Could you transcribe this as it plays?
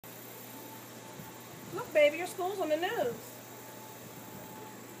Look, baby, your school's on the news.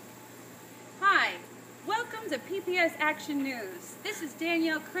 Hi, welcome to PPS Action News. This is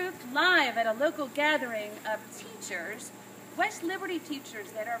Danielle Crook live at a local gathering of teachers, West Liberty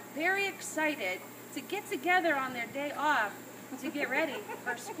teachers that are very excited to get together on their day off to get ready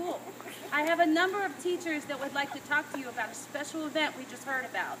for school. I have a number of teachers that would like to talk to you about a special event we just heard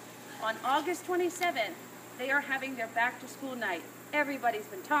about. On August 27th, they are having their back to school night. Everybody's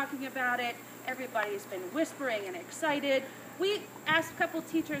been talking about it. Everybody's been whispering and excited. We asked a couple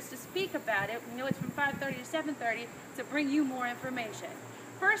teachers to speak about it. We know it's from 5:30 to 7:30 to bring you more information.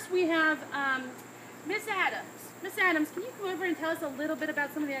 First, we have Miss Adams. Miss Adams, can you come over and tell us a little bit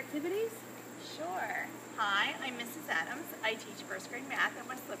about some of the activities? Sure. Hi, I'm Mrs. Adams. I teach first grade math at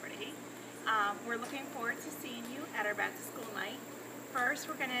West Liberty. We're looking forward to seeing you at our back to school night. First,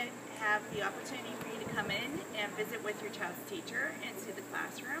 we're going to have the opportunity for you to come in and visit with your child's teacher and see the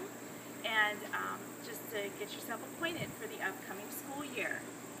classroom, and just to get yourself acquainted for the upcoming school year.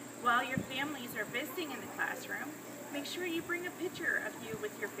 While your families are visiting in the classroom, make sure you bring a picture of you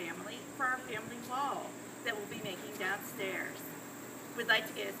with your family for our family wall that we'll be making downstairs. We'd like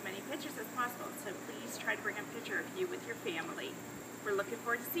to get as many pictures as possible, so please try to bring a picture of you with your family. We're looking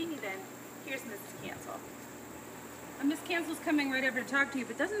forward to seeing you then. Here's Mrs. Cancel. Miss Cancel's coming right over to talk to you,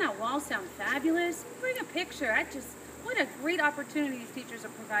 but doesn't that wall sound fabulous? Bring a picture. What a great opportunity these teachers are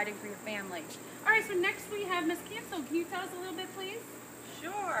providing for your family. All right, so next we have Miss Cancel. Can you tell us a little bit, please?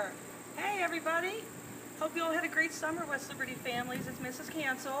 Sure. Hey, everybody. Hope you all had a great summer, West Liberty families. It's Mrs.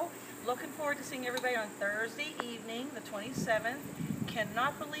 Cancel. Looking forward to seeing everybody on Thursday evening, the 27th.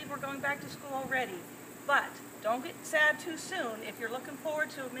 Cannot believe we're going back to school already. But don't get sad too soon. If you're looking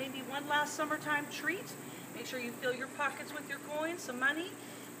forward to maybe one last summertime treat, make sure you fill your pockets with your coins, some money,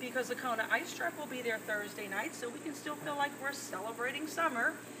 because the Kona Ice Truck will be there Thursday night, so we can still feel like we're celebrating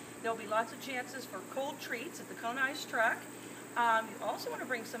summer. There'll be lots of chances for cold treats at the Kona Ice Truck. You also want to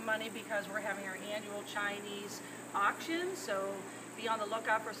bring some money because we're having our annual Chinese auction, so be on the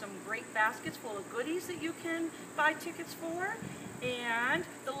lookout for some great baskets full of goodies that you can buy tickets for. And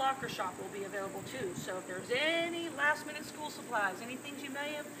the locker shop will be available too, so if there's any last minute school supplies, any things you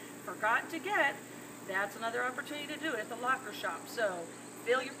may have forgotten to get, that's another opportunity to do it at the locker shop. So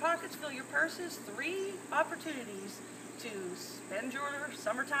fill your pockets, fill your purses, 3 opportunities to spend your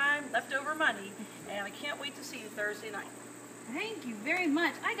summertime leftover money, and I can't wait to see you Thursday night. Thank you very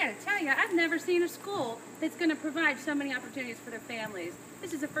much. I got to tell you, I've never seen a school that's going to provide so many opportunities for their families.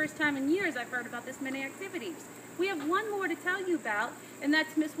 This is the first time in years I've heard about this many activities. We have one more to tell you about, and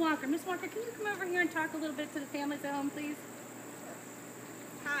that's Miss Walker. Miss Walker, can you come over here and talk a little bit to the families at home, please?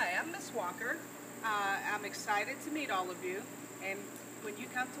 Hi, I'm Miss Walker. I'm excited to meet all of you, and when you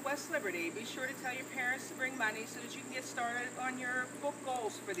come to West Liberty, be sure to tell your parents to bring money so that you can get started on your book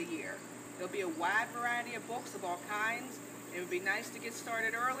goals for the year. There'll be a wide variety of books of all kinds. It would be nice to get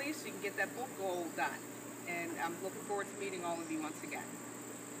started early so you can get that book goal done. And I'm looking forward to meeting all of you once again.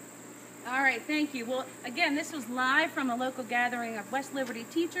 All right, thank you. Well, again, this was live from a local gathering of West Liberty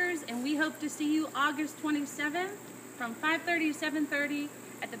teachers, and we hope to see you August 27th from 5:30 to 7:30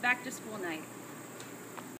 at the back to school night.